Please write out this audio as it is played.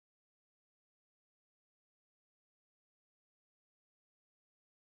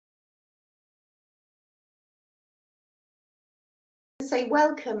say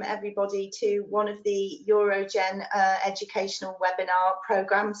welcome everybody to one of the EUROGEN educational webinar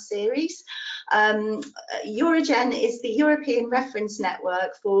programme series. EUROGEN is the European Reference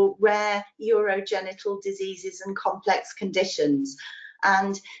Network for Rare Urogenital Diseases and Complex Conditions.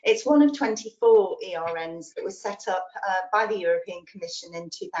 And it's one of 24 ERNs that was set up by the European Commission in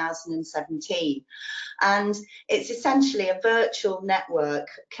 2017. And it's essentially a virtual network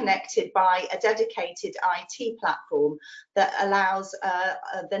connected by a dedicated IT platform that allows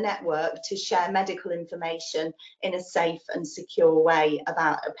the network to share medical information in a safe and secure way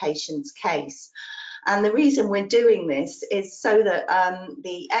about a patient's case. And the reason we're doing this is so that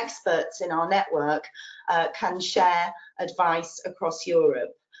the experts in our network can share advice across Europe.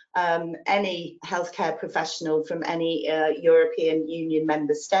 Any healthcare professional from any European Union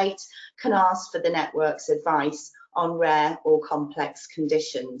member state can ask for the network's advice on rare or complex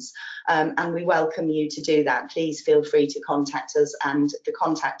conditions. And we welcome you to do that. Please feel free to contact us, and the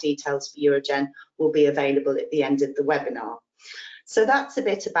contact details for EUROGEN will be available at the end of the webinar. So that's a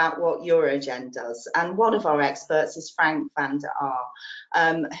bit about what EUROGEN does, and one of our experts is Frank van der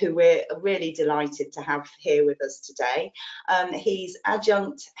Aar, who we're really delighted to have here with us today. He's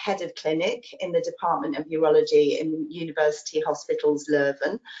adjunct head of clinic in the Department of Urology in University Hospital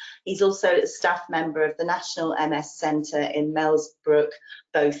Leuven. He's also a staff member of the National MS Centre in Melsbroek,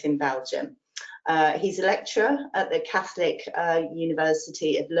 both in Belgium. He's a lecturer at the Catholic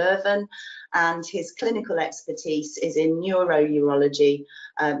University of Leuven, and his clinical expertise is in neurourology,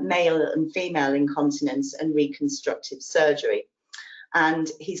 male and female incontinence and reconstructive surgery.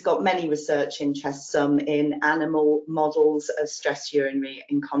 And he's got many research interests, some in animal models of stress urinary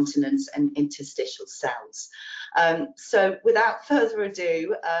incontinence and interstitial cells. So without further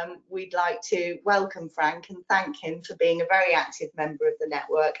ado, we'd like to welcome Frank and thank him for being a very active member of the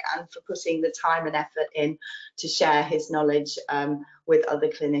network and for putting the time and effort in to share his knowledge with other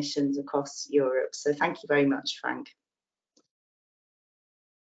clinicians across Europe. So thank you very much, Frank.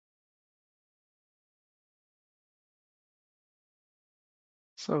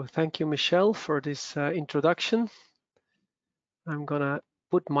 So thank you, Michelle, for this introduction. I'm gonna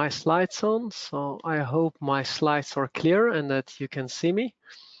put my slides on, so I hope my slides are clear and that you can see me.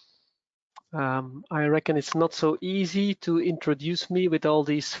 I reckon it's not so easy to introduce me with all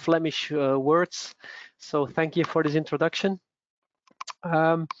these Flemish words, so thank you for this introduction.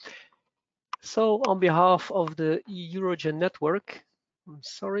 So on behalf of the eUROGEN network, I'm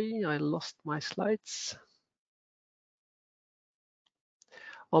sorry, I lost my slides.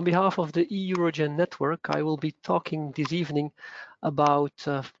 On behalf of the eUROGEN network, I will be talking this evening about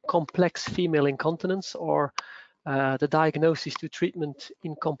complex female incontinence, or the diagnosis to treatment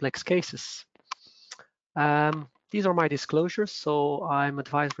in complex cases. These are my disclosures. So I'm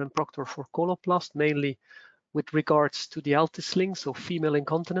advisor and proctor for Coloplast, mainly with regards to the Altis-Sling, so female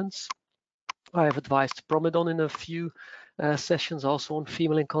incontinence. I have advised Promedon in a few sessions, also on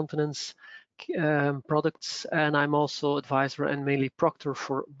female incontinence products, and I'm also advisor and mainly proctor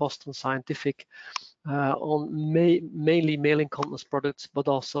for Boston Scientific on mainly male incontinence products, but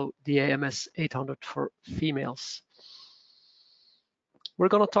also the AMS 800 for females. We're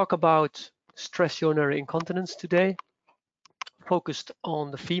going to talk about stress urinary incontinence today, focused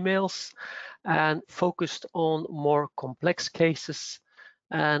on the females and focused on more complex cases,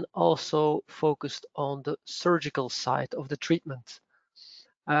 and also focused on the surgical side of the treatment.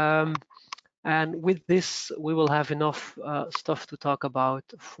 And with this, we will have enough stuff to talk about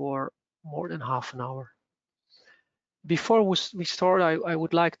for more than half an hour. Before we start, I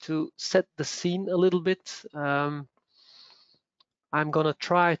would like to set the scene a little bit. I'm going to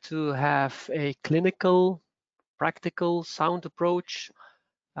try to have a clinical, practical, sound approach,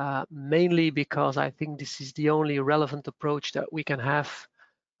 mainly because I think this is the only relevant approach that we can have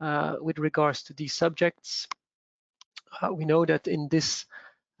with regards to these subjects. We know that in this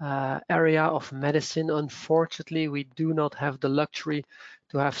area of medicine, unfortunately, we do not have the luxury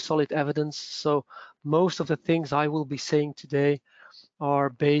to have solid evidence. So most of the things I will be saying today are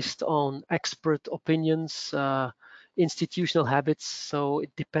based on expert opinions, institutional habits. So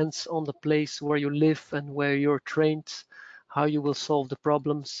it depends on the place where you live and where you're trained, how you will solve the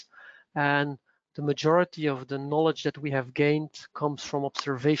problems. And the majority of the knowledge that we have gained comes from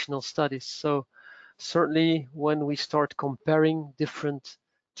observational studies. So certainly when we start comparing different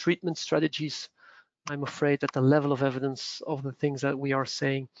treatment strategies, I'm afraid that the level of evidence of the things that we are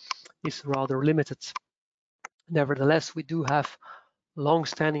saying is rather limited. Nevertheless, we do have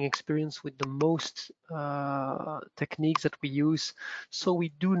long-standing experience with the most techniques that we use, so we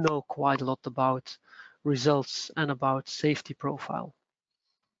do know quite a lot about results and about safety profile.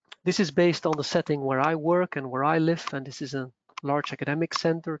 This is based on the setting where I work and where I live, and this is a large academic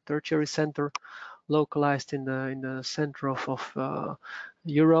center, tertiary center, localized in the center of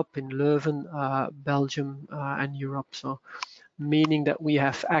Europe, in Leuven, Belgium, and Europe. So meaning that we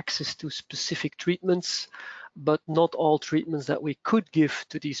have access to specific treatments, but not all treatments that we could give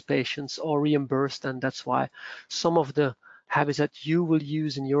to these patients are reimbursed, and that's why some of the habits that you will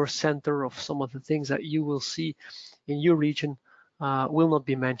use in your center, of some of the things that you will see in your region, will not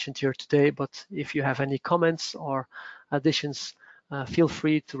be mentioned here today. But if you have any comments or additions, feel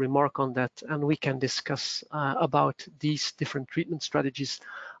free to remark on that, and we can discuss about these different treatment strategies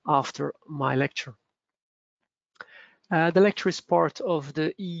after my lecture. The lecture is part of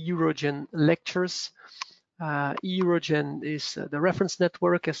the eUROGEN lectures. eUROGEN is the reference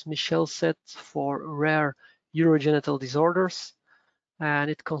network, as Michelle said, for rare urogenital disorders, and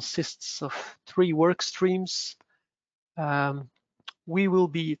it consists of 3 work streams. We will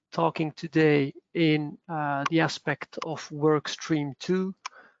be talking today in the aspect of work stream 2,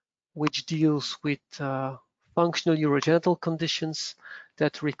 which deals with functional urogenital conditions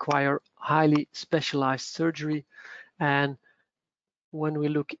that require highly specialized surgery. And when we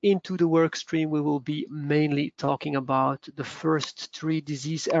look into the work stream, we will be mainly talking about the first 3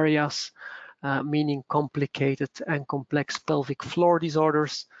 disease areas, meaning complicated and complex pelvic floor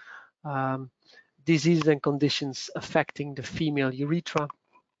disorders, diseases and conditions affecting the female urethra,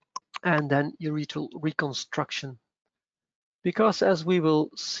 and then urethral reconstruction. Because as we will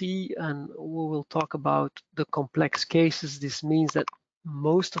see, and we will talk about the complex cases, this means that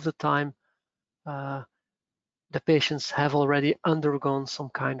most of the time the patients have already undergone some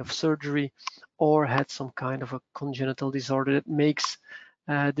kind of surgery or had some kind of a congenital disorder that makes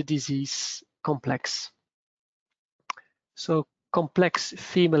the disease complex. So complex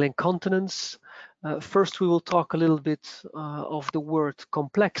female incontinence. First, we will talk a little bit of the word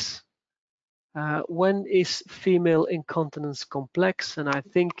complex. When is female incontinence complex? And I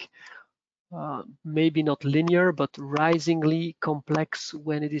think maybe not linear, but risingly complex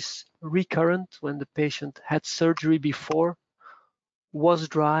when it is recurrent, when the patient had surgery before, was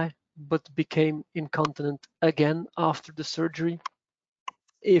dry, but became incontinent again after the surgery.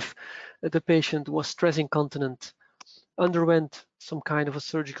 If the patient was stress incontinent, underwent some kind of a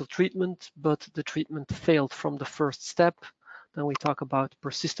surgical treatment, but the treatment failed from the first step, then we talk about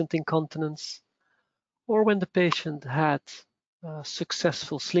persistent incontinence. Or when the patient had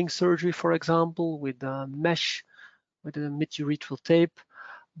successful sling surgery, for example, with a mesh, with a mid-urethral tape,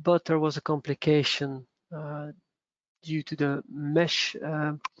 but there was a complication due to the mesh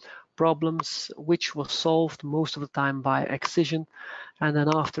problems, which was solved most of the time by excision. And then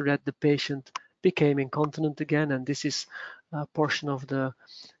after that, the patient became incontinent again. And this is a portion of the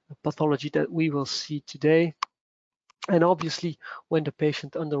pathology that we will see today. And obviously, when the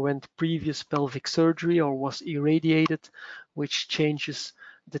patient underwent previous pelvic surgery or was irradiated, which changes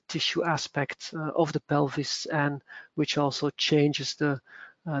the tissue aspect of the pelvis, and which also changes the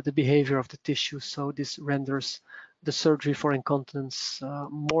behavior of the tissue. So this renders the surgery for incontinence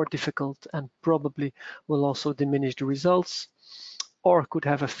more difficult, and probably will also diminish the results, or could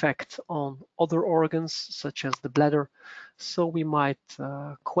have effect on other organs such as the bladder. So we might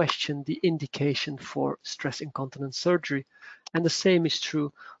question the indication for stress incontinence surgery. And the same is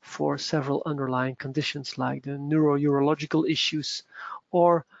true for several underlying conditions like the neuro-urological issues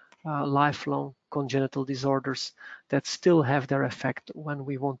or lifelong congenital disorders that still have their effect when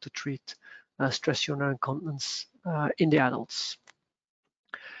we want to treat stress urinary incontinence in the adults.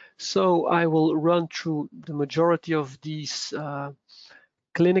 So I will run through the majority of these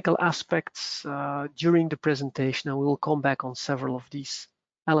clinical aspects during the presentation, and we will come back on several of these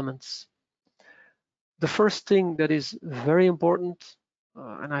elements. The first thing that is very important,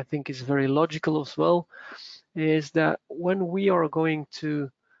 and I think is very logical as well, is that when we are going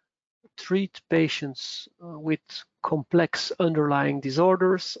to treat patients with complex underlying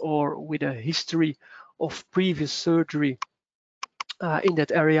disorders or with a history of previous surgery in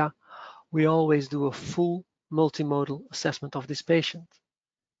that area, we always do a full multimodal assessment of this patient.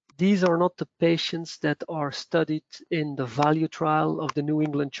 These are not the patients that are studied in the VALUE trial of the New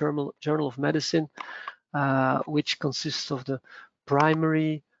England Journal of Medicine, which consists of the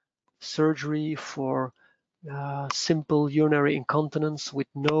primary surgery for simple urinary incontinence with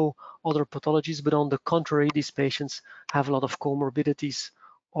no other pathologies, but on the contrary, these patients have a lot of comorbidities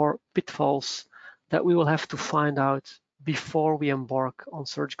or pitfalls that we will have to find out before we embark on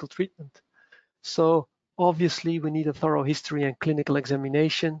surgical treatment. So obviously we need a thorough history and clinical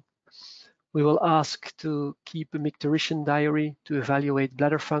examination. We will ask to keep a micturition diary to evaluate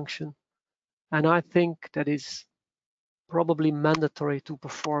bladder function. And I think that is probably mandatory to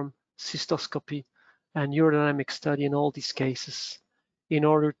perform cystoscopy and urodynamic study in all these cases in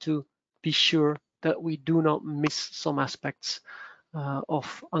order to be sure that we do not miss some aspects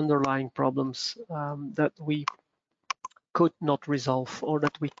of underlying problems that we could not resolve or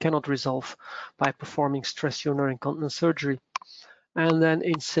that we cannot resolve by performing stress urinary incontinence surgery. And then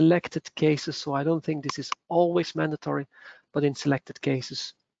in selected cases, so I don't think this is always mandatory, but in selected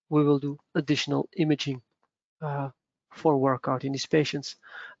cases, we will do additional imaging for workout in these patients.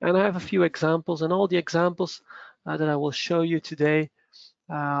 And I have a few examples, and all the examples that I will show you today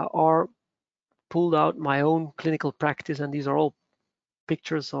are pulled out my own clinical practice, and these are all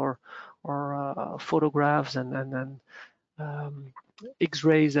pictures or photographs and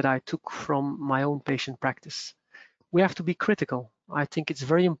X-rays that I took from my own patient practice. We have to be critical. I think it's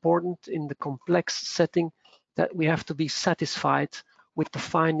very important in the complex setting that we have to be satisfied with the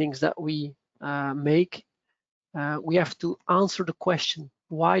findings that we make. We have to answer the question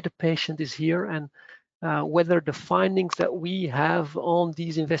why the patient is here and whether the findings that we have on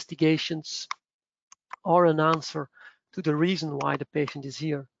these investigations are an answer to the reason why the patient is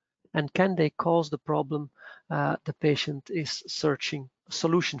here, and can they cause the problem the patient is searching a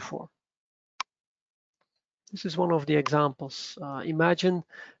solution for. This is one of the examples. Imagine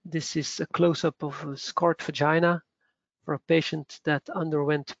this is a close-up of a scarred vagina for a patient that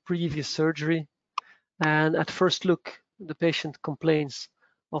underwent previous surgery, and at first look the patient complains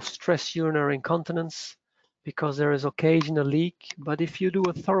of stress urinary incontinence because there is occasional leak, but if you do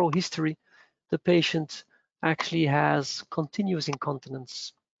a thorough history, the patient actually has continuous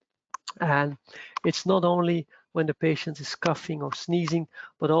incontinence. And it's not only when the patient is coughing or sneezing,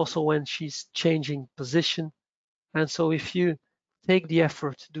 but also when she's changing position. And so if you take the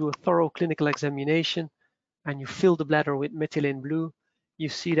effort to do a thorough clinical examination and you fill the bladder with methylene blue, you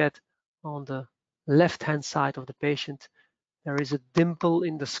see that on the left-hand side of the patient, there is a dimple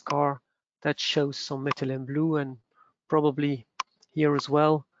in the scar that shows some methylene blue, and probably here as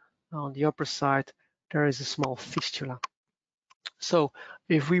well on the upper side, there is a small fistula. So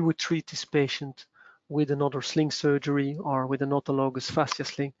if we would treat this patient with another sling surgery or with an autologous fascia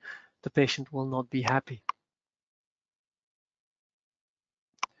sling, the patient will not be happy.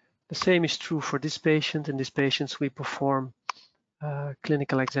 The same is true for this patient. In this patient, we perform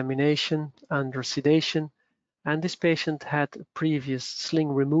clinical examination under sedation, and this patient had a previous sling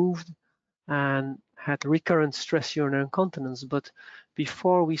removed and had recurrent stress urinary incontinence. But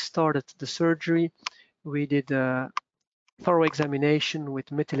before we started the surgery, we did a thorough examination with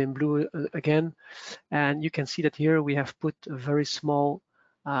methylene blue again, and you can see that here we have put a very small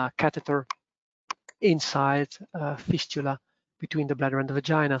catheter inside fistula between the bladder and the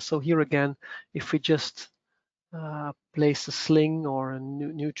vagina. So here again, if we just place a sling or a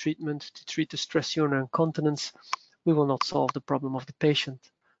new treatment to treat the stress urinary incontinence, we will not solve the problem of the patient.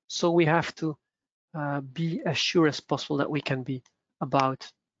 So we have to be as sure as possible that we can be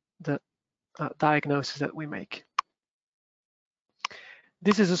about the diagnosis that we make.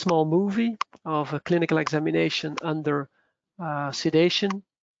 This is a small movie of a clinical examination under sedation,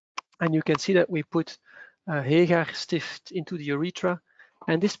 and you can see that we put a Hegar stift into the urethra,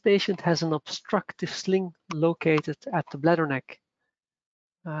 and this patient has an obstructive sling located at the bladder neck.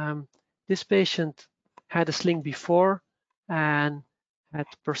 This patient had a sling before and had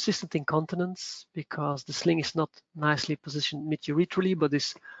persistent incontinence because the sling is not nicely positioned mid-uretrally but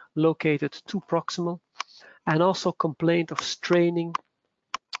is located too proximal, and also complained of straining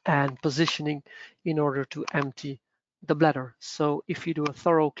and positioning in order to empty the bladder. So if you do a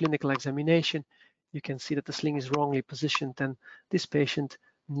thorough clinical examination, you can see that the sling is wrongly positioned, and this patient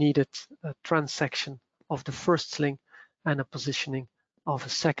needed a transection of the first sling and a positioning of a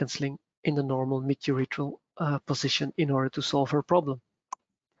second sling in the normal mid-urethral position in order to solve her problem.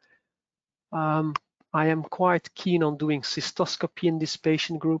 I am quite keen on doing cystoscopy in this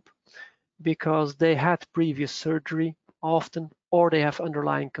patient group because they had previous surgery often, or they have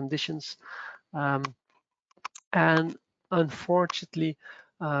underlying conditions. And unfortunately,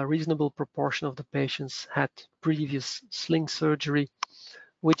 a reasonable proportion of the patients had previous sling surgery,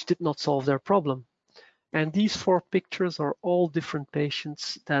 which did not solve their problem. And these 4 pictures are all different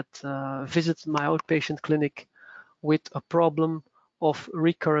patients that visited my outpatient clinic with a problem of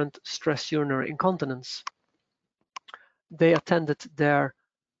recurrent stress urinary incontinence. They attended their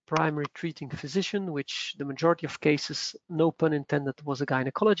primary treating physician, which the majority of cases, no pun intended, was a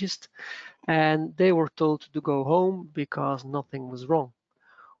gynecologist, and they were told to go home because nothing was wrong.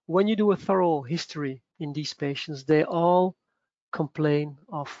 When you do a thorough history in these patients, they all complain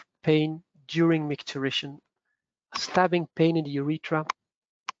of pain during micturition, stabbing pain in the urethra,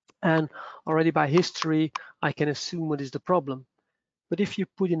 and already by history, I can assume what is the problem. But if you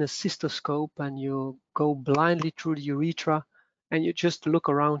put in a cystoscope and you go blindly through the urethra and you just look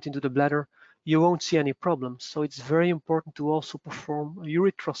around into the bladder, you won't see any problems. So it's very important to also perform a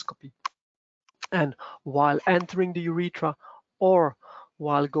ureteroscopy. And while entering the urethra or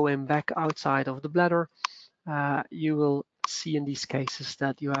while going back outside of the bladder, you will see in these cases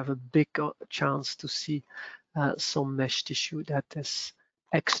that you have a big chance to see some mesh tissue that is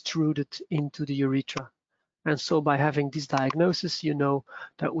extruded into the urethra. And so by having this diagnosis, you know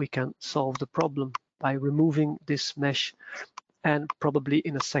that we can solve the problem by removing this mesh and probably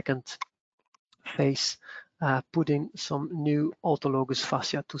in a second phase, putting some new autologous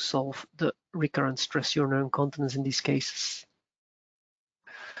fascia to solve the recurrent stress urinary incontinence in these cases.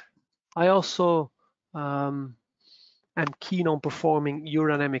 I also am keen on performing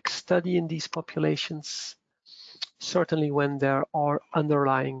urodynamic study in these populations, certainly when there are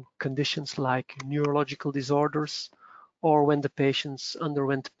underlying conditions like neurological disorders, or when the patients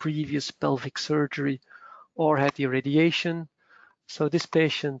underwent previous pelvic surgery or had irradiation. So this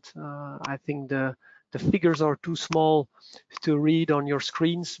patient, I think the figures are too small to read on your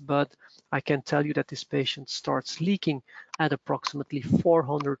screens, but I can tell you that this patient starts leaking at approximately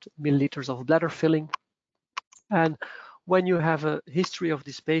 400 milliliters of bladder filling. And when you have a history of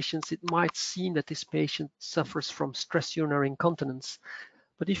these patients, it might seem that this patient suffers from stress urinary incontinence.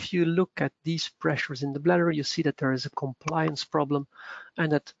 But if you look at these pressures in the bladder, you see that there is a compliance problem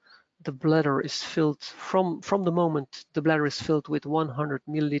and that the bladder is filled from the moment the bladder is filled with 100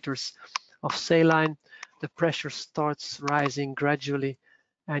 milliliters of saline, the pressure starts rising gradually.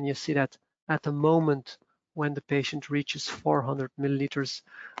 And you see that at the moment when the patient reaches 400 milliliters,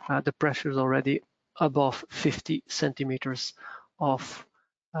 the pressure is already above 50 centimeters of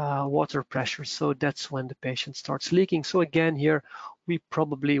water pressure. So that's when the patient starts leaking. So again, here we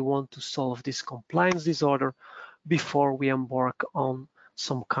probably want to solve this compliance disorder before we embark on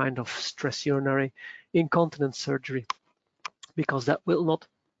some kind of stress urinary incontinence surgery, because that will not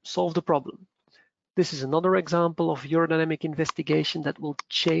solve the problem. This is another example of urodynamic investigation that will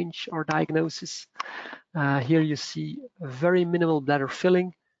change our diagnosis. Here you see a very minimal bladder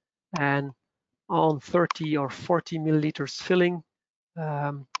filling, and on 30 or 40 milliliters filling,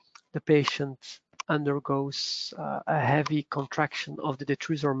 the patient undergoes a heavy contraction of the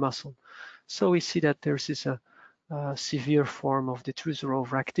detrusor muscle. So we see that there is a severe form of detrusor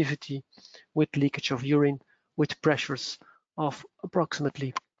overactivity with leakage of urine with pressures of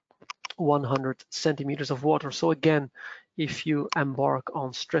approximately 100 centimeters of water. So again, if you embark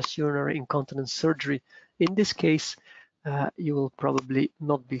on stress urinary incontinence surgery, in this case, you will probably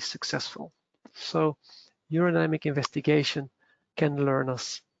not be successful. So urodynamic investigation can learn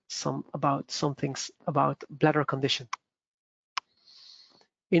us some things about bladder condition.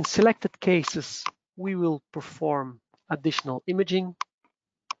 In selected cases, we will perform additional imaging.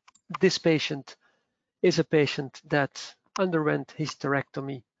 This patient is a patient that underwent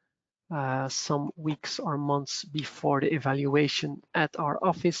hysterectomy some weeks or months before the evaluation at our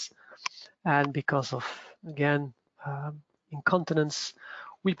office. And because of, again, incontinence,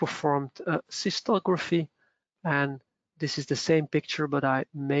 we performed a cystography. And this is the same picture, but I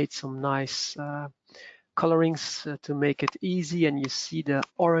made some nice colorings to make it easy. And you see the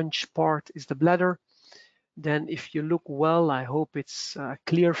orange part is the bladder. Then if you look well, I hope it's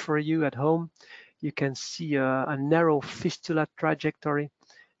clear for you at home, you can see a narrow fistula trajectory.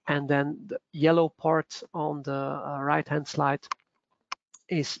 And then the yellow part on the right-hand slide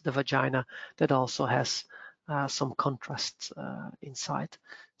is the vagina that also has some contrast inside.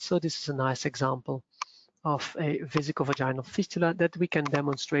 So this is a nice example of a vesicovaginal fistula that we can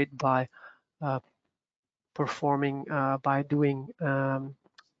demonstrate by doing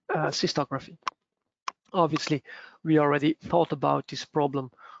cystography. Obviously, we already thought about this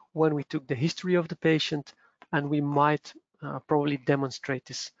problem when we took the history of the patient, and we might probably demonstrate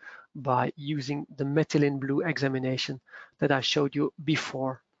this by using the methylene blue examination that I showed you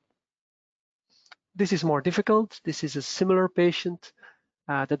before. This is more difficult. This is a similar patient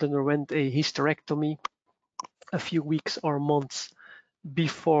that underwent a hysterectomy a few weeks or months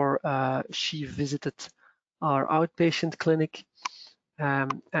before she visited our outpatient clinic.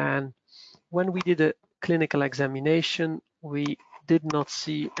 And when we did a clinical examination, we did not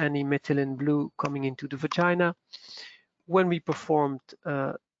see any methylene blue coming into the vagina. When we performed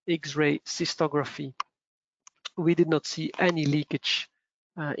X-ray cystography, we did not see any leakage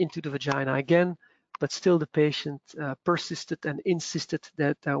into the vagina again, but still the patient persisted and insisted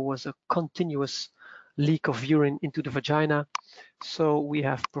that there was a continuous leak of urine into the vagina. So we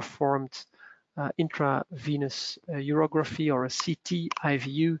have performed intravenous urography or a CT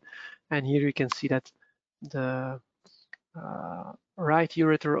IVU, and here you can see that the right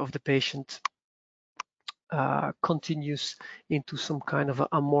ureter of the patient continues into some kind of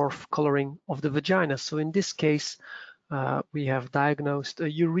a morph coloring of the vagina. So in this case, we have diagnosed a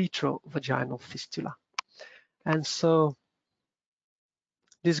ureterovaginal fistula. And so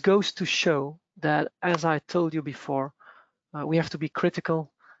this goes to show that, as I told you before, we have to be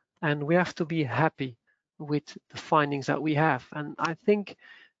critical and we have to be happy with the findings that we have. And I think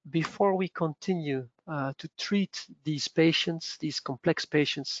before we continue to treat these patients, these complex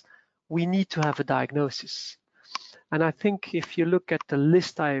patients, we need to have a diagnosis. And I think if you look at the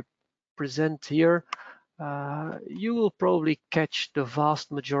list I present here, you will probably catch the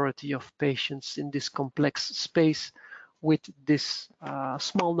vast majority of patients in this complex space with this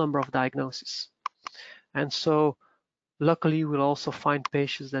small number of diagnoses. And so luckily, we'll also find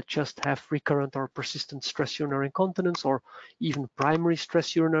patients that just have recurrent or persistent stress urinary incontinence or even primary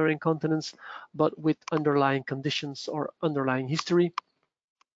stress urinary incontinence, but with underlying conditions or underlying history.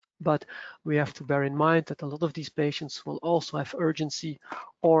 But we have to bear in mind that a lot of these patients will also have urgency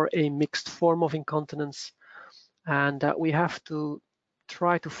or a mixed form of incontinence, and that we have to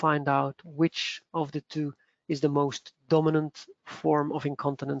try to find out which of the two is the most dominant form of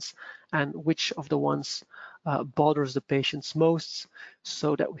incontinence and which of the ones bothers the patients most,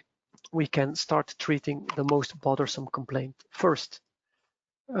 so that we can start treating the most bothersome complaint first.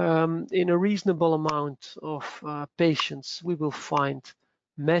 In a reasonable amount of patients, we will find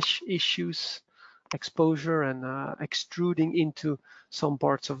mesh issues, exposure and extruding into some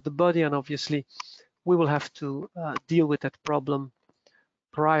parts of the body, and obviously we will have to deal with that problem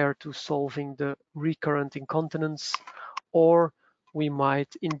prior to solving the recurrent incontinence, or we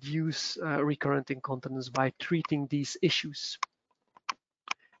might induce recurrent incontinence by treating these issues.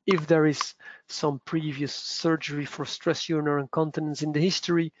 If there is some previous surgery for stress urinary incontinence in the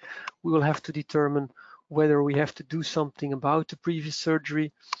history, we will have to determine whether we have to do something about the previous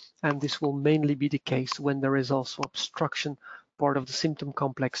surgery, and this will mainly be the case when there is also obstruction, part of the symptom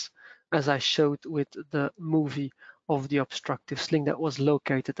complex, as I showed with the movie of the obstructive sling that was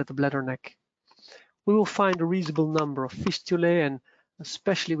located at the bladder neck. We will find a reasonable number of fistulae, and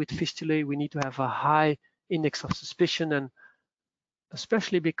especially with fistulae, we need to have a high index of suspicion, and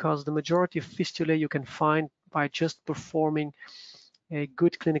especially because the majority of fistulae you can find by just performing a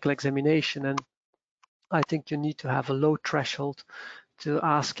good clinical examination. And I think you need to have a low threshold to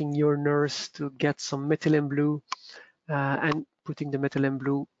asking your nurse to get some methylene blue and putting the methylene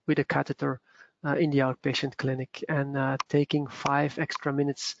blue with a catheter in the outpatient clinic, and taking 5 extra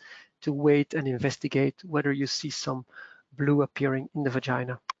minutes to wait and investigate whether you see some blue appearing in the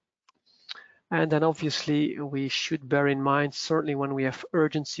vagina. And then obviously we should bear in mind, certainly when we have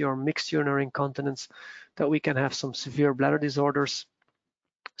urgency or mixed urinary incontinence, that we can have some severe bladder disorders,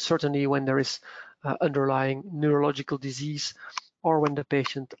 certainly when there is underlying neurological disease or when the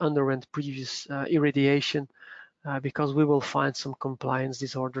patient underwent previous irradiation, because we will find some compliance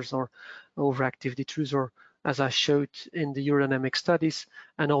disorders or overactive detrusor, as I showed in the urodynamic studies.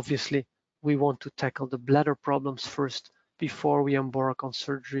 And obviously, we want to tackle the bladder problems first before we embark on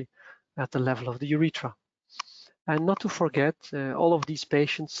surgery at the level of the urethra. And not to forget, all of these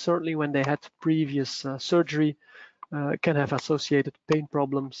patients, certainly when they had previous surgery, can have associated pain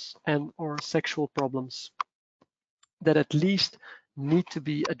problems and or sexual problems that at least need to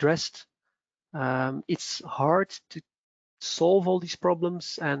be addressed. It's hard to solve all these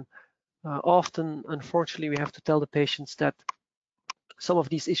problems, and often, unfortunately, we have to tell the patients that some of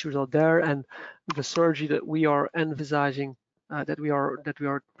these issues are there, and the surgery that we are envisaging, that we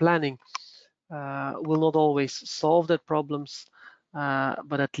are planning, will not always solve that problems,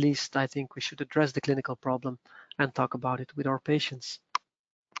 but at least I think we should address the clinical problem and talk about it with our patients.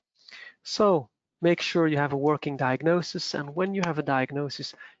 So make sure you have a working diagnosis, and when you have a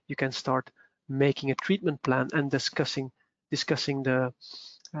diagnosis, you can start making a treatment plan and discussing the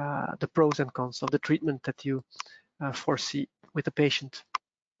pros and cons of the treatment that you foresee with the patient.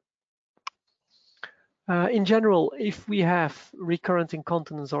 In general, if we have recurrent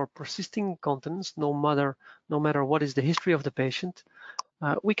incontinence or persisting incontinence, no matter what is the history of the patient,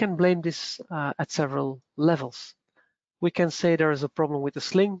 we can blame this at several levels. We can say there is a problem with the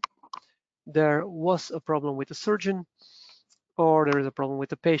sling, there was a problem with the surgeon, or there is a problem with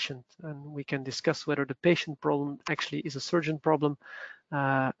the patient, and we can discuss whether the patient problem actually is a surgeon problem,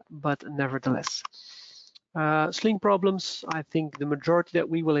 but nevertheless. Sling problems, I think the majority that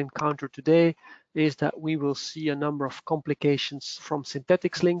we will encounter today is that we will see a number of complications from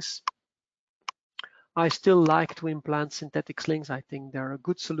synthetic slings. I still like to implant synthetic slings. I think they're a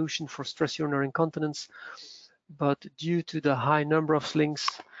good solution for stress urinary incontinence, but due to the high number of slings,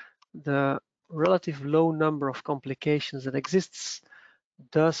 the relative low number of complications that exists,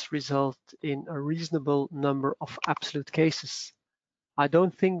 does result in a reasonable number of absolute cases. I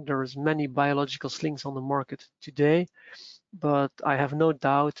don't think there's many biological slings on the market today, but I have no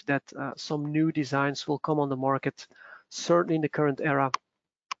doubt that some new designs will come on the market, certainly in the current era,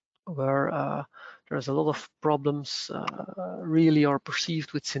 where there's a lot of problems really are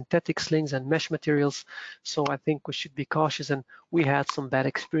perceived with synthetic slings and mesh materials. So I think we should be cautious, and we had some bad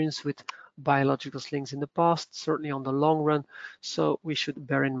experience with biological slings in the past, certainly on the long run. So we should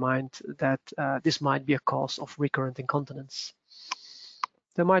bear in mind that this might be a cause of recurrent incontinence.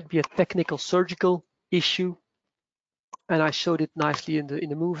 There might be a technical surgical issue, and I showed it nicely in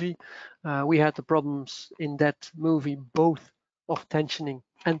the movie. We had the problems in that movie both of tensioning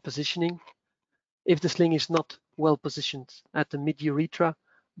and positioning. If the sling is not well positioned at the mid-urethra,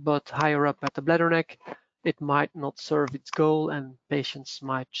 but higher up at the bladder neck, it might not serve its goal and patients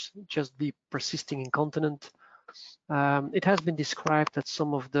might just be persisting incontinent. It has been described that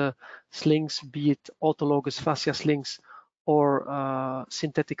some of the slings, be it autologous fascia slings or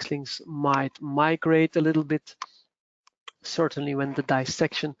synthetic slings, might migrate a little bit, certainly when the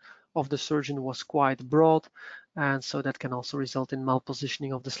dissection of the surgeon was quite broad, and so that can also result in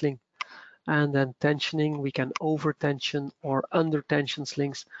malpositioning of the sling. And then tensioning, we can over tension or under tension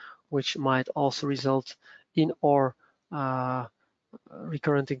slings, which might also result in or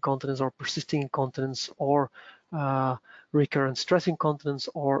recurrent incontinence or persisting incontinence, or recurrent stress incontinence,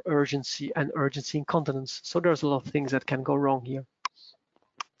 or urgency and urgency incontinence. So there's a lot of things that can go wrong here.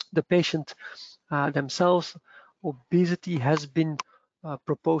 The patient themselves, obesity has been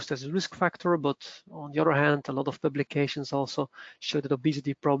proposed as a risk factor, but on the other hand, a lot of publications also show that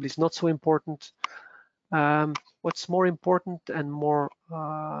obesity probably is not so important. What's more important and more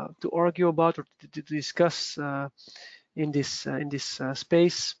to argue about or to discuss in this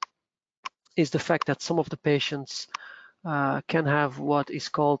space is the fact that some of the patients can have what is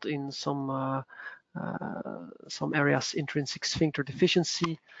called in some areas intrinsic sphincter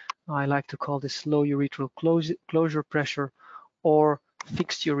deficiency. I like to call this low urethral closure pressure, or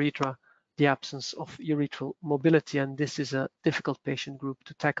fixed urethra, the absence of urethral mobility, and this is a difficult patient group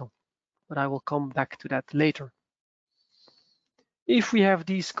to tackle, but I will come back to that later. If we have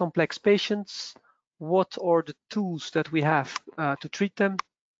these complex patients, what are the tools that we have to treat them?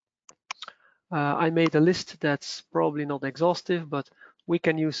 I made a list that's probably not exhaustive, but we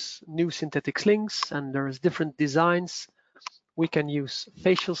can use new synthetic slings, and there's different designs. We can use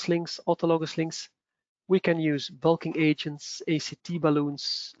facial slings, autologous slings. We can use bulking agents, ACT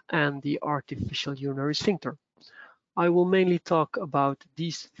balloons, and the artificial urinary sphincter. I will mainly talk about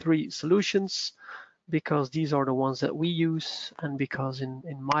these three solutions because these are the ones that we use, and because in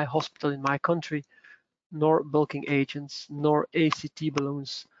my hospital, in my country, nor bulking agents, nor ACT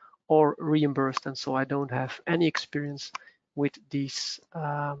balloons or reimbursed, and so I don't have any experience with these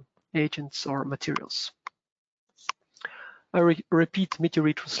agents or materials. A repeat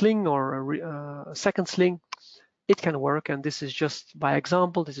mid-urethral sling or a second sling, it can work, and this is just by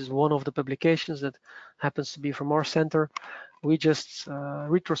example. This is one of the publications that happens to be from our center. We just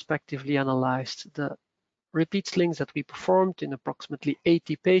retrospectively analyzed the repeat slings that we performed in approximately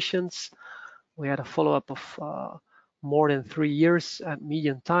 80 patients. We had a follow-up of more than 3 years at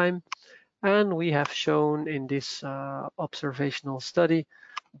median time, and we have shown in this observational study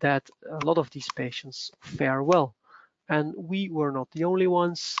that a lot of these patients fare well. And we were not the only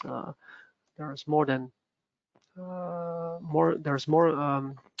ones. There's more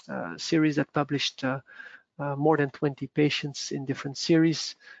series that published more than 20 patients in different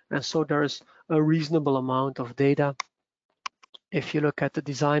series, and so there's a reasonable amount of data. If you look at the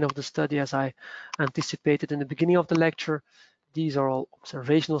design of the study, as I anticipated in the beginning of the lecture, these are all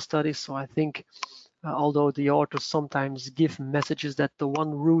observational studies, so I think although the authors sometimes give messages that the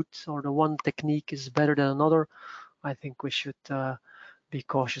one route or the one technique is better than another, I think we should be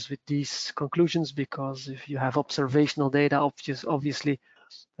cautious with these conclusions, because if you have observational data, obviously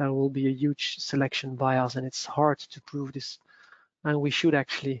there will be a huge selection bias, and it's hard to prove this. And we should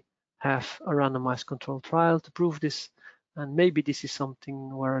actually have a randomized controlled trial to prove this. And maybe this is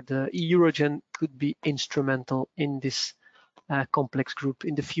something where the eUROGEN could be instrumental in this complex group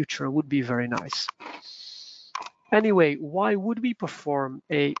in the future. Would be very nice. Anyway, why would we perform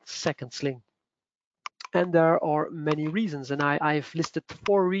a second sling? And there are many reasons, and I've listed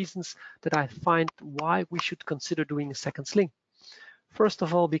 4 reasons that I find why we should consider doing a second sling. First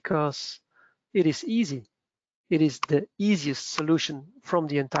of all, because it is easy. It is the easiest solution from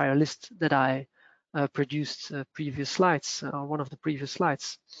the entire list that I produced previous slides, one of the previous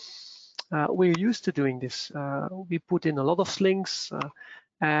slides. We're used to doing this. We put in a lot of slings,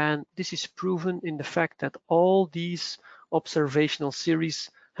 and this is proven in the fact that all these observational series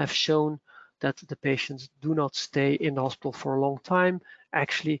have shown that the patients do not stay in the hospital for a long time.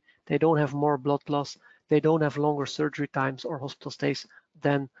 Actually, they don't have more blood loss, they don't have longer surgery times or hospital stays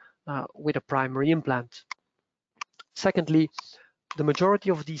than with a primary implant. Secondly, the majority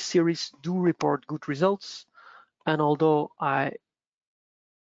of these series do report good results, and although I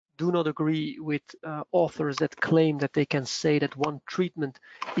do not agree with authors that claim that they can say that one treatment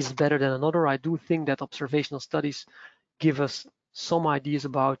is better than another, I do think that observational studies give us some ideas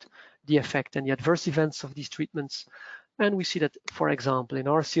about the effect and the adverse events of these treatments. And we see that, for example, in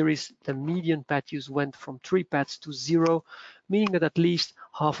our series, the median pad use went from 3 pads to 0, meaning that at least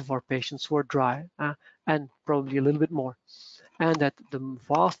half of our patients were dry, and probably a little bit more. And that the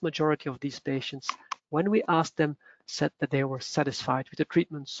vast majority of these patients, when we asked them, said that they were satisfied with the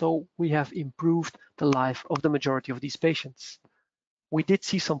treatment. So we have improved the life of the majority of these patients. We did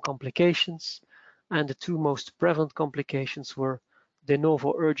see some complications, and the two most prevalent complications were de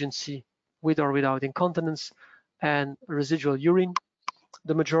novo urgency with or without incontinence and residual urine.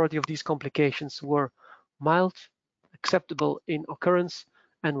 The majority of these complications were mild, acceptable in occurrence,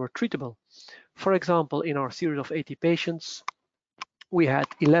 and were treatable. For example, in our series of 80 patients, we had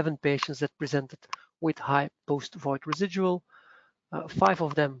 11 patients that presented with high post-void residual. 5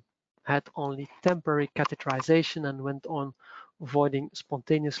 of them had only temporary catheterization and went on voiding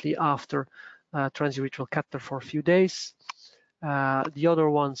spontaneously after transurethral catheter for a few days. The other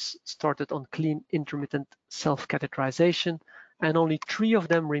ones started on clean intermittent self-catheterization, and only 3 of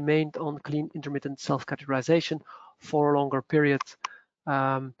them remained on clean intermittent self-catheterization for a longer period.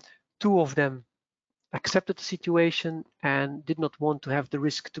 2 of them accepted the situation and did not want to have the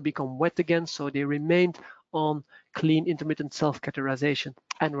risk to become wet again, so they remained on clean intermittent self-catheterization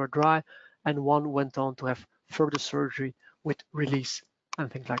and were dry, and 1 went on to have further surgery with release and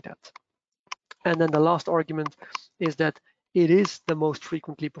things like that. And then the last argument is that it is the most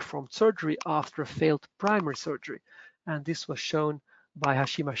frequently performed surgery after a failed primary surgery, and this was shown by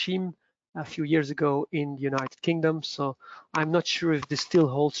Hashim a few years ago in the United Kingdom. So I'm not sure if this still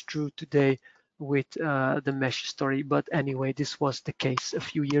holds true today with the mesh story, but anyway, this was the case a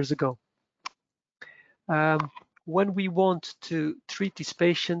few years ago. When we want to treat these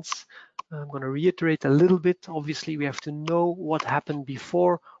patients, I'm going to reiterate a little bit. Obviously, we have to know what happened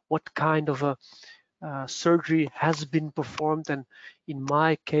before, what kind of a surgery has been performed, and in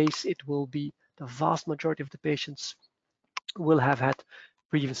my case, it will be the vast majority of the patients will have had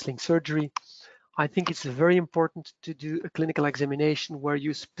previous sling surgery. I think it's very important to do a clinical examination where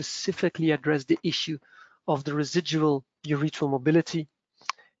you specifically address the issue of the residual urethral mobility.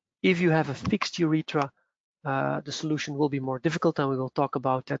 If you have a fixed urethra, the solution will be more difficult, and we will talk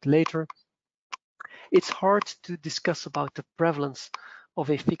about that later. It's hard to discuss about the prevalence of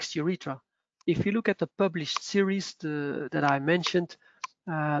a fixed urethra. If you look at the published series that I mentioned,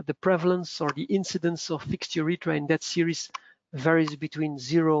 the prevalence or the incidence of fixed urethra in that series varies between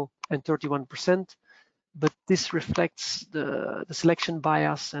 0 and 31%, but this reflects the selection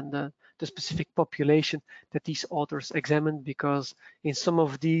bias and the specific population that these authors examined, because in some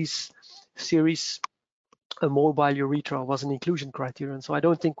of these series, a mobile urethra was an inclusion criterion. So I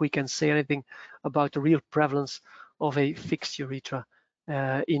don't think we can say anything about the real prevalence of a fixed urethra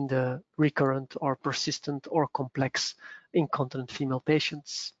in the recurrent or persistent or complex incontinent female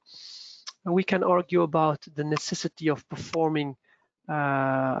patients. And we can argue about the necessity of performing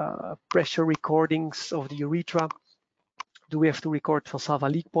pressure recordings of the urethra. Do we have to record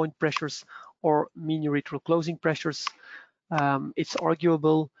Valsalva leak point pressures or mean urethral closing pressures? It's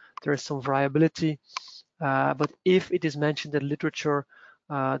arguable. There is some variability, but if it is mentioned in literature,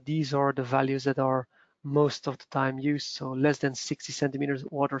 these are the values that are most of the time used. So less than 60 centimeters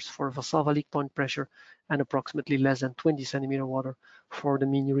waters for Valsalva leak point pressure and approximately less than 20 centimeter water for the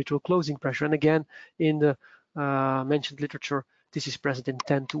mean urethral closing pressure. And again, in the mentioned literature, this is present in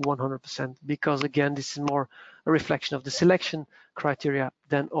 10 to 100%, because again, this is more a reflection of the selection criteria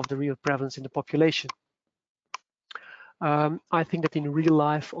than of the real prevalence in the population. I think that in real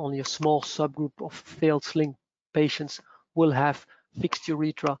life, only a small subgroup of failed sling patients will have fixed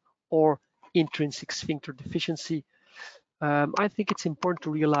urethra or intrinsic sphincter deficiency. I think it's important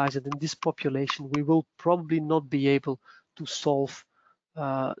to realize that in this population, we will probably not be able to solve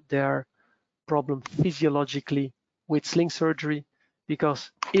their problem physiologically with sling surgery,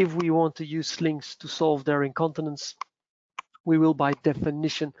 because if we want to use slings to solve their incontinence, we will by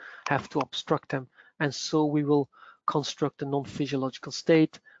definition have to obstruct them, and so we will construct a non-physiological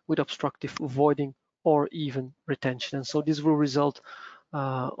state with obstructive voiding or even retention, and so this will result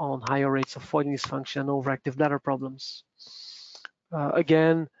on higher rates of voiding dysfunction and overactive bladder problems.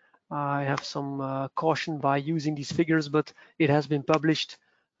 Again, I have some caution by using these figures, but it has been published.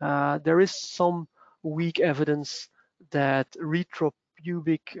 There is some weak evidence that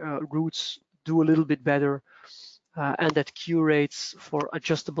retropubic roots do a little bit better, and that cure rates for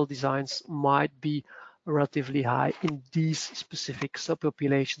adjustable designs might be relatively high in these specific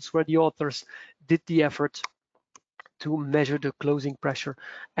subpopulations where the authors did the effort to measure the closing pressure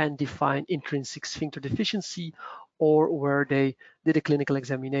and define intrinsic sphincter deficiency, or where they did a clinical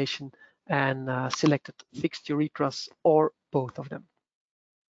examination and selected fixed urethras or both of them.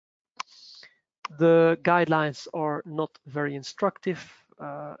 The guidelines are not very instructive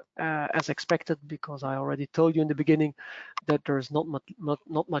as expected, because I already told you in the beginning that there's not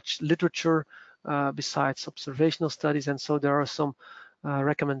much literature besides observational studies, and so there are some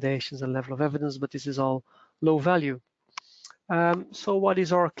recommendations and level of evidence, but this is all low value. So what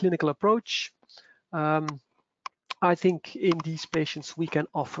is our clinical approach? I think in these patients we can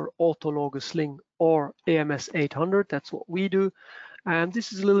offer autologous sling or AMS 800. That's what we do. And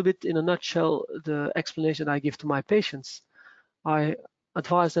this is a little bit in a nutshell the explanation I give to my patients. I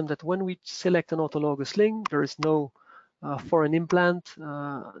advise them that when we select an autologous sling, there is no foreign implant,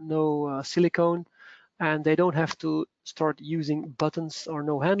 no silicone, and they don't have to start using buttons or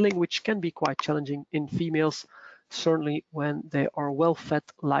no handling, which can be quite challenging in females, certainly when they are well fed,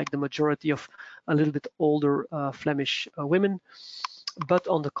 like the majority of a little bit older Flemish women. But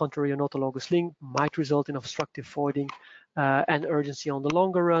on the contrary, an autologous sling might result in obstructive voiding and urgency on the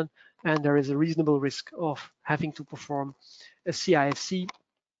longer run, and there is a reasonable risk of having to perform a CISC,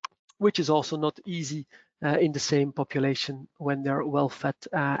 which is also not easy in the same population when they're well fed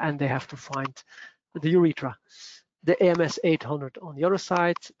and they have to find the urethra. The AMS 800 on the other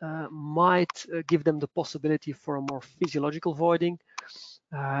side might give them the possibility for a more physiological voiding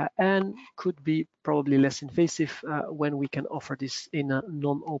and could be probably less invasive when we can offer this in a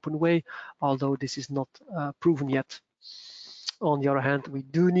non-open way, although this is not proven yet. On the other hand, we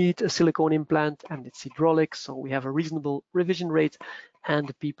do need a silicone implant and it's hydraulic, so we have a reasonable revision rate, and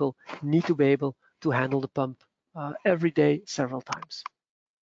the people need to be able to handle the pump every day, several times.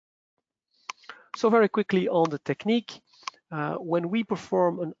 So very quickly on the technique, when we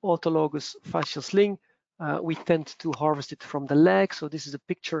perform an autologous fascial sling, we tend to harvest it from the leg. So this is a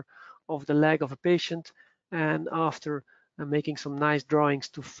picture of the leg of a patient, and after making some nice drawings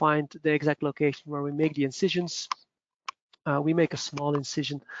to find the exact location where we make the incisions, we make a small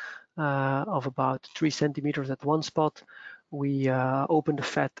incision of about 3 centimeters at one spot. We open the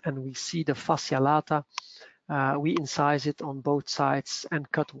fat and we see the fascia lata. We incise it on both sides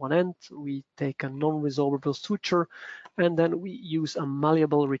and cut one end. We take a non-resorbable suture, and then we use a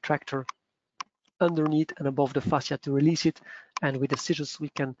malleable retractor underneath and above the fascia to release it. And with the scissors, we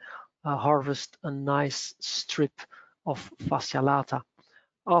can harvest a nice strip of fascia lata.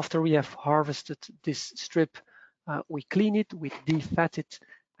 After we have harvested this strip, we clean it, we defat it,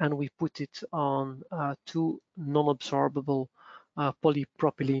 and we put it on 2 non-absorbable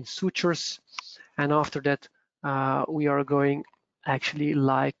polypropylene sutures. And after that, we are going actually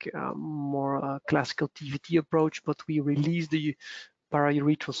like a more classical TVT approach, but we release the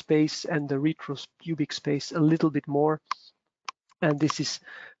paraurethral space and the retropubic space a little bit more. And this is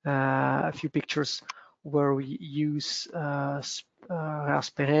a few pictures where we use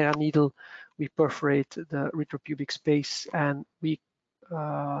Rasperera needle. We perforate the retropubic space and we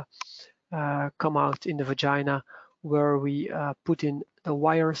come out in the vagina, where we put in the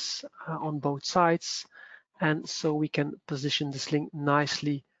wires on both sides, and so we can position the sling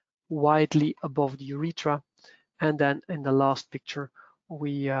nicely widely above the urethra. And then in the last picture,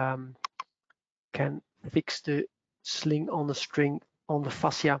 we can fix the sling on the string on the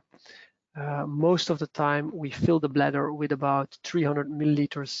fascia. Most of the time we fill the bladder with about 300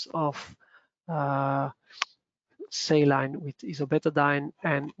 milliliters of saline with isobetadine,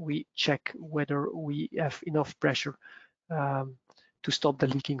 and we check whether we have enough pressure to stop the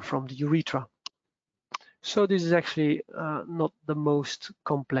leaking from the urethra. So this is actually not the most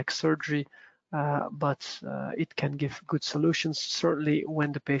complex surgery, but it can give good solutions, certainly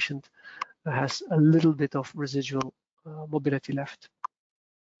when the patient has a little bit of residual mobility left.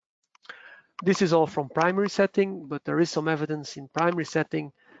 This is all from primary setting, but there is some evidence in primary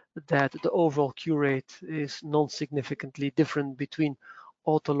setting that the overall cure rate is non-significantly different between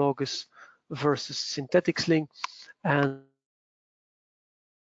autologous versus synthetic sling, and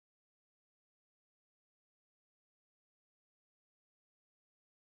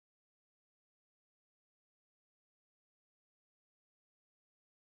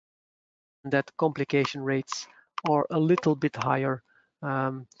that complication rates are a little bit higher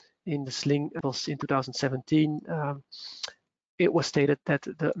in the sling. In 2017, it was stated that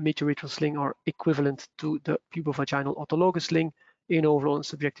the midurethral sling are equivalent to the pubovaginal autologous sling in overall and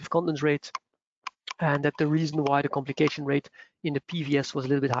subjective continence rate, and that the reason why the complication rate in the PVS was a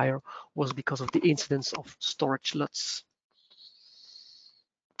little bit higher was because of the incidence of storage LUTs.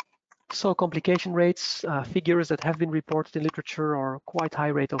 So complication rates, figures that have been reported in literature are quite high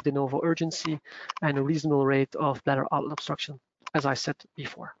rate of de novo urgency and a reasonable rate of bladder outlet obstruction, as I said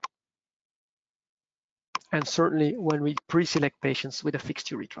before. And certainly when we pre-select patients with a fixed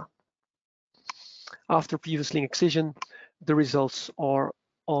urethra. After previous sling excision, the results are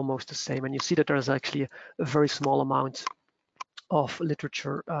almost the same. And you see that there's actually a very small amount of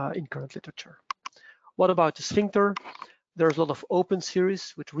literature in current literature. What about the sphincter? There's a lot of open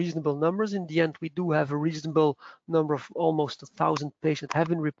series with reasonable numbers. In the end, we do have a reasonable number of almost 1,000 patients have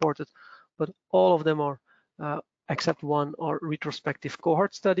been reported, but all of them are, except one, are retrospective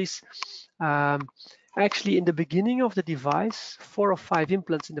cohort studies. Actually, in the beginning of the device, 4 of 5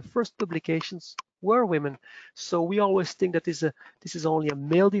 implants in the first publications were women. So we always think that this is only a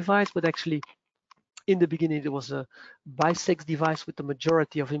male device, but actually in the beginning it was a bisex device with the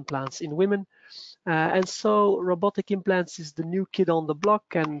majority of implants in women. And so robotic implants is the new kid on the block,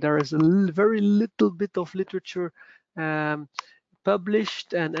 and there is a very little bit of literature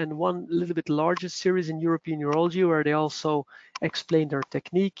published and one little bit larger series in European Urology where they also explain their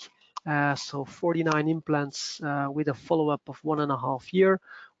technique. So 49 implants with a follow-up of 1.5 years,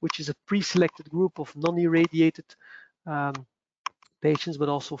 which is a pre-selected group of non-irradiated patients, but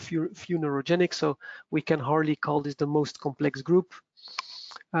also few neurogenic. So we can hardly call this the most complex group.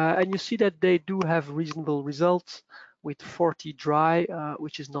 And you see that they do have reasonable results with 40 dry,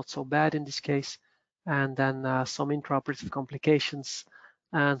 which is not so bad in this case, and then some intraoperative complications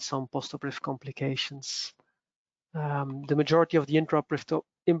and some postoperative complications. The majority of the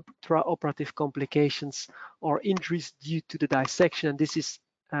intraoperative complications are injuries due to the dissection, and this is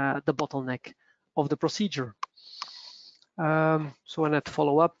the bottleneck of the procedure. So when at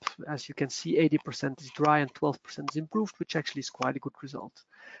follow-up, as you can see, 80% is dry and 12% is improved, which actually is quite a good result.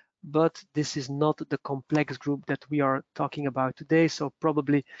 But this is not the complex group that we are talking about today, so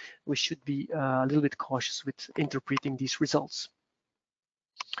probably we should be a little bit cautious with interpreting these results.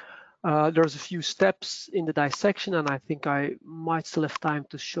 There's a few steps in the dissection, and I think I might still have time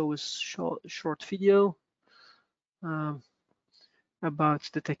to show a short video about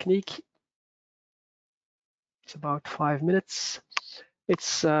the technique. It's about 5 minutes.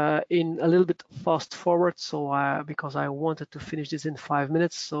 It's in a little bit fast forward, so because I wanted to finish this in 5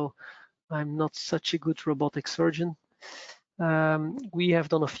 minutes, so I'm not such a good robotic surgeon. We have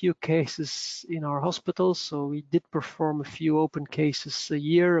done a few cases in our hospital, so we did perform a few open cases a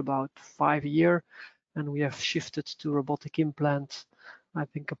year, about 5 a year, and we have shifted to robotic implant, I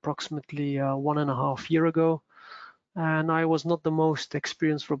think approximately 1.5 years ago. And I was not the most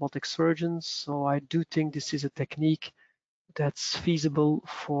experienced robotic surgeon, so I do think this is a technique that's feasible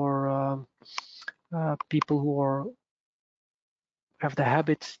for people who have the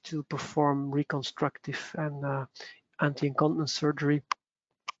habit to perform reconstructive and anti-incontinence surgery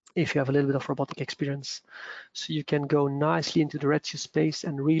if you have a little bit of robotic experience. So you can go nicely into the ratio space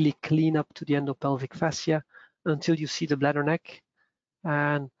and really clean up to the endopelvic fascia until you see the bladder neck.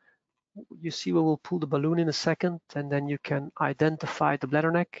 And you see we will pull the balloon in a second, and then you can identify the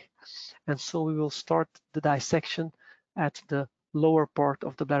bladder neck. And so we will start the dissection at the lower part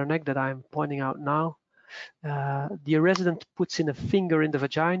of the bladder neck that I'm pointing out now. The resident puts in a finger in the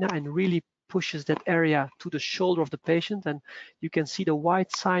vagina and really pushes that area to the shoulder of the patient, and you can see the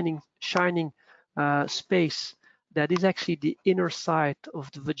white shining space that is actually the inner side of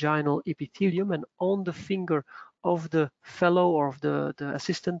the vaginal epithelium. And on the finger of the fellow or of the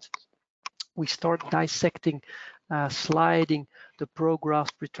assistant, we start dissecting, sliding the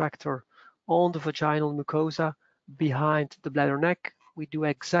prograsp retractor on the vaginal mucosa behind the bladder neck. We do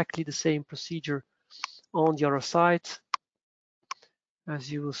exactly the same procedure on the other side, as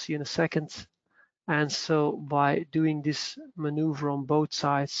you will see in a second. And so by doing this maneuver on both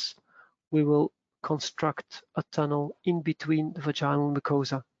sides, we will construct a tunnel in between the vaginal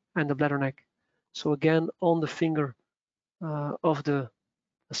mucosa and the bladder neck. So again, on the finger of the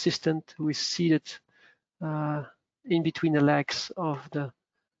assistant who is seated in between the legs of the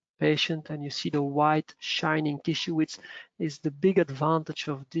patient, and you see the white shining tissue, which is the big advantage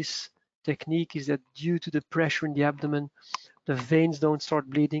of this technique, is that due to the pressure in the abdomen, the veins don't start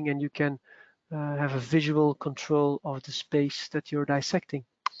bleeding, and you can have a visual control of the space that you're dissecting.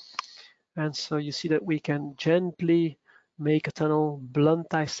 And so you see that we can gently make a tunnel, blunt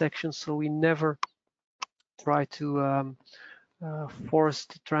dissection, so we never try to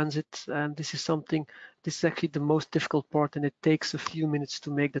forced transit, and this is actually the most difficult part, and it takes a few minutes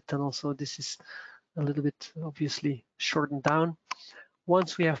to make the tunnel, so this is a little bit obviously shortened down.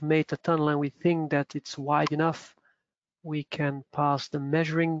 Once we have made the tunnel and we think that it's wide enough, we can pass the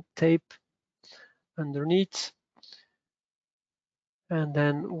measuring tape underneath, and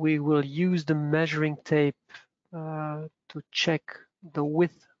then we will use the measuring tape to check the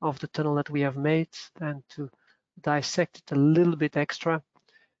width of the tunnel that we have made and to dissect it a little bit extra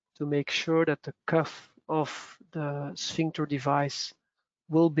to make sure that the cuff of the sphincter device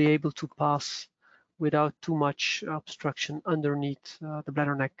will be able to pass without too much obstruction underneath the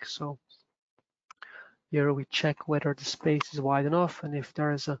bladder neck. So here we check whether the space is wide enough, and if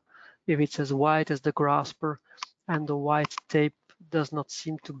it's as wide as the grasper and the white tape does not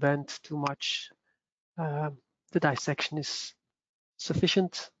seem to bend too much, the dissection is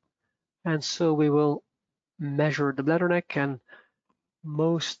sufficient. And so we will measure the bladder neck, and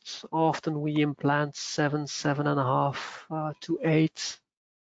most often we implant 7, 7.5 to 8.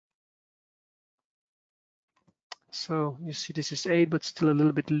 So you see this is 8, but still a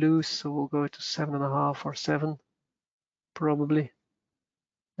little bit loose, so we'll go to 7.5 or 7 probably.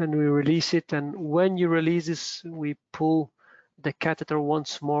 Then we release it, and when you release this, we pull the catheter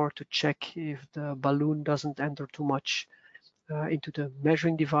once more to check if the balloon doesn't enter too much into the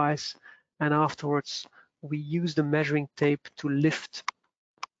measuring device, and afterwards we use the measuring tape to lift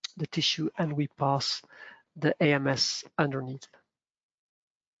the tissue and we pass the AMS underneath.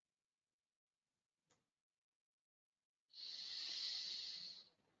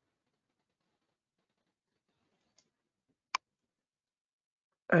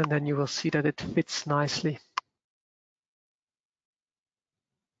 And then you will see that it fits nicely.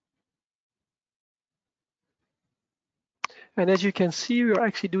 And as you can see, we are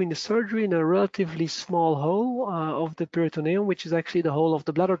actually doing the surgery in a relatively small hole of the peritoneum, which is actually the hole of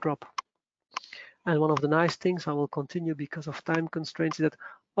the bladder drop. And one of the nice things, I will continue because of time constraints, is that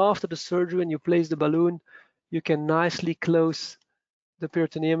after the surgery, when you place the balloon, you can nicely close the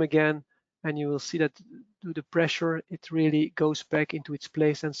peritoneum again, and you will see that due to the pressure, it really goes back into its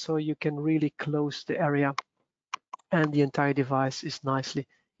place, and so you can really close the area, and the entire device is nicely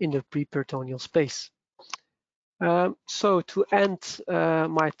in the preperitoneal space. So to end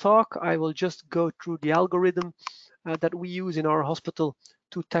my talk, I will just go through the algorithm that we use in our hospital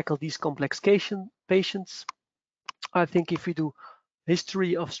to tackle these complex patients. I think if we do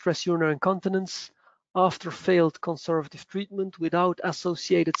history of stress urinary incontinence after failed conservative treatment without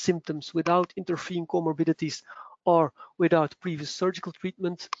associated symptoms, without interfering comorbidities, or without previous surgical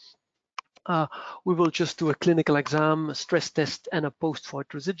treatment, we will just do a clinical exam, a stress test, and a post-void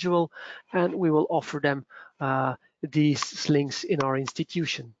residual, and we will offer them these slings in our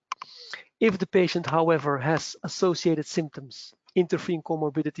institution. If the patient, however, has associated symptoms, interfering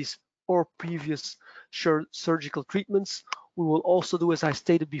comorbidities, or previous surgical treatments, we will also do, as I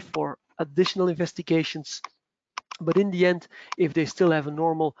stated before, additional investigations. But in the end, if they still have a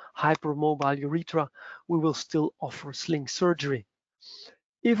normal hypermobile urethra, we will still offer sling surgery.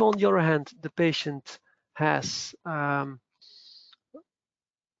 If, on the other hand, the patient has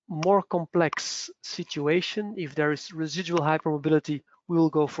more complex situation, if there is residual hypermobility, we will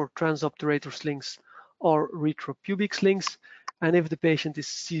go for transobturator slings or retropubic slings. And if the patient is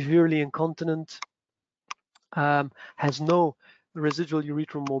severely incontinent, has no residual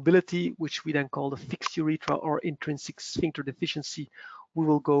urethral mobility, which we then call the fixed urethra or intrinsic sphincter deficiency, we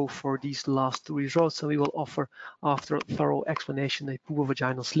will go for these last two results, and we will offer, after a thorough explanation, a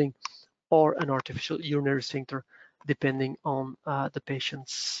pubovaginal sling or an artificial urinary sphincter, depending on the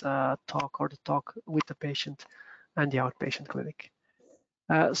patient's talk or the talk with the patient and the outpatient clinic.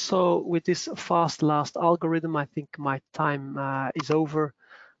 So with this fast last algorithm, I think my time is over,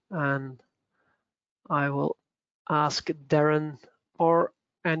 and I will ask Darren or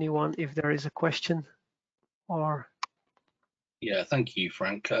anyone if there is a question. Or yeah, thank you,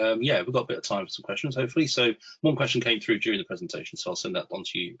 Frank. Yeah, we've got a bit of time for some questions, hopefully. So one question came through during the presentation, so I'll send that on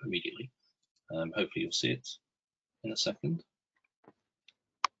to you immediately. Hopefully you'll see it in a second.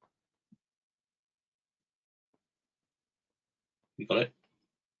 You got it?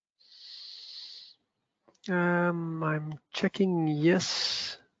 I'm checking,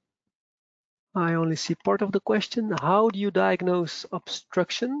 yes. I only see part of the question. How do you diagnose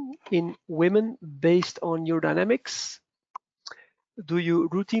obstruction in women based on urodynamics? Do you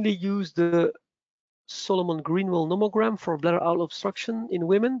routinely use the Solomon-Greenwell nomogram for bladder outlet obstruction in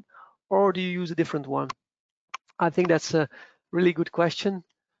women, or do you use a different one? I think that's a really good question.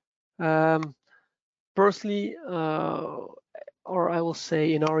 Personally, or I will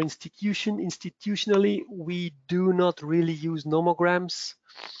say in our institution, institutionally, we do not really use nomograms.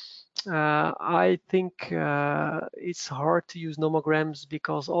 I think it's hard to use nomograms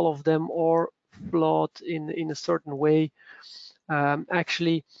because all of them are flawed in a certain way.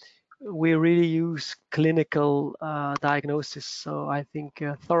 Actually, we really use clinical diagnosis. So I think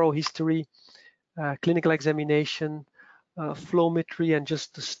thorough history, clinical examination, flowmetry, and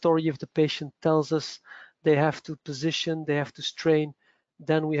just the story of the patient tells us they have to position, they have to strain,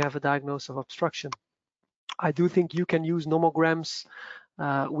 then we have a diagnosis of obstruction. I do think you can use nomograms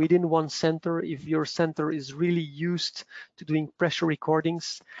within one center. If your center is really used to doing pressure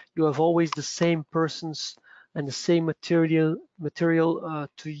recordings, you have always the same persons and the same material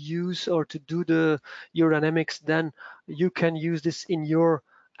to use or to do the urodynamics, then you can use this in your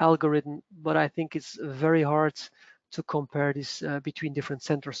algorithm. But I think it's very hard to compare this between different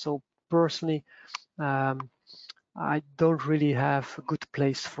centers. So personally, I don't really have a good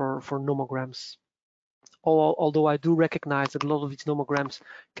place for nomograms. Although I do recognize that a lot of these nomograms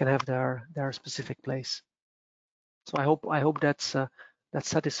can have their specific place. So I hope that's that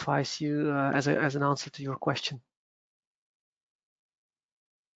satisfies you as an answer to your question.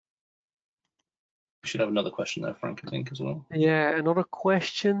 We should have another question there, Frank, I think, as well. Yeah, another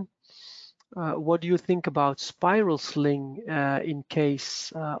question. What do you think about spiral sling in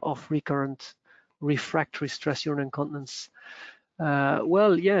case of recurrent refractory stress urinary incontinence?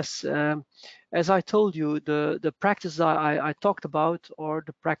 Well, yes. As I told you, the practice I talked about are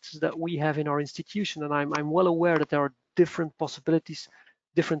the practices that we have in our institution, and I'm well aware that there are different possibilities,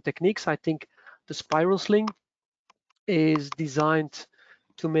 different techniques. I think the spiral sling is designed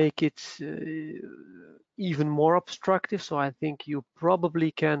to make it even more obstructive. So I think you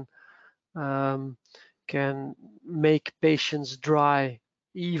probably can make patients dry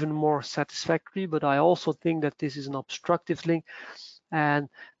even more satisfactory, but I also think that this is an obstructive sling, and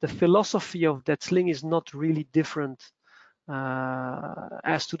the philosophy of that sling is not really different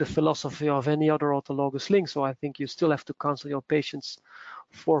as to the philosophy of any other autologous sling. So I think you still have to counsel your patients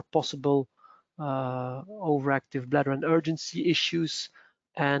for possible overactive bladder and urgency issues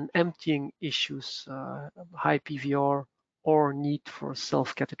and emptying issues, high PVR, or need for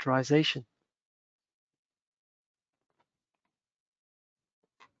self-catheterization.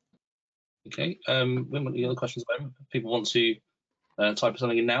 Okay, we haven't got any other questions at the moment. If people want to type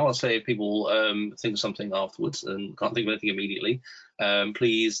something in now, I'll say if people think of something afterwards and can't think of anything immediately,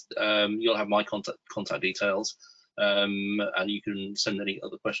 please, you'll have my contact details, and you can send any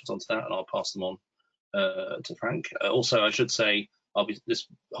other questions onto that and I'll pass them on to Frank. Also, I should say, this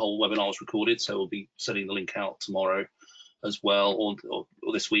whole webinar is recorded, so we'll be sending the link out tomorrow as well, or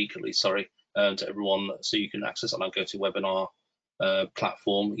this week at least, sorry, to everyone, so you can access it on our GoToWebinar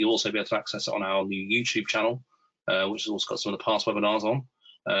platform. You'll also be able to access it on our new YouTube channel, which has also got some of the past webinars on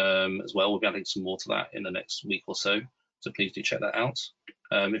as well. We'll be adding some more to that in the next week or so, so please do check that out.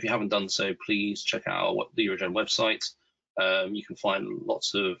 If you haven't done so, please check out the EUROGEN website. You can find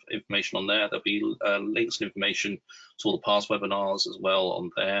lots of information on there. There'll be links and information to all the past webinars as well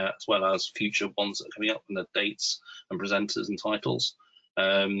on there, as well as future ones that are coming up and the dates and presenters and titles.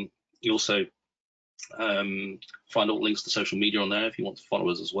 You also find all links to social media on there if you want to follow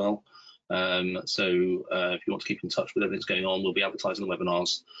us as well. So if you want to keep in touch with everything that's going on, we'll be advertising the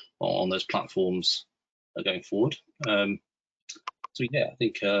webinars on those platforms going forward. So yeah, I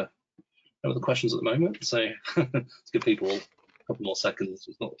think no other questions at the moment, so let's give people a couple more seconds.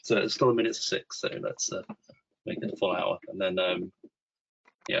 It's still a minute to 6, so let's make it a full hour, and then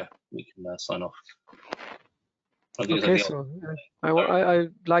yeah, we can sign off. Okay, so I'd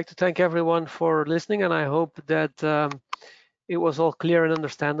like to thank everyone for listening, and I hope that it was all clear and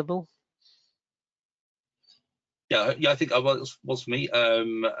understandable. Yeah, I think it was for me,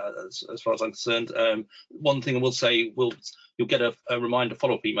 as far as I'm concerned. One thing I will say, you'll get a reminder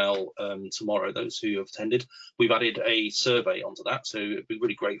follow-up email tomorrow, those who have attended. We've added a survey onto that, so it'd be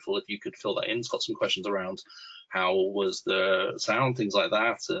really grateful if you could fill that in. It's got some questions around how was the sound, things like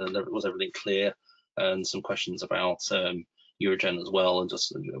that, and was everything clear, and some questions about EUROGEN as well, and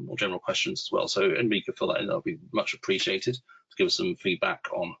just more general questions as well. So anybody you could fill that in, that would be much appreciated, to give us some feedback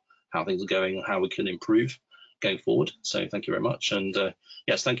on how things are going and how we can improve going forward. So thank you very much, and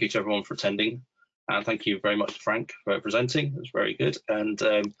yes, thank you to everyone for attending, and thank you very much to Frank for presenting. It was very good, and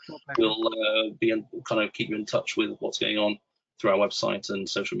we'll kind of keep you in touch with what's going on through our website and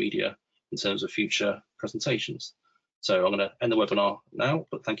social media in terms of future presentations. So I'm going to end the webinar now,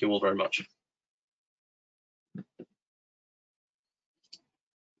 but thank you all very much.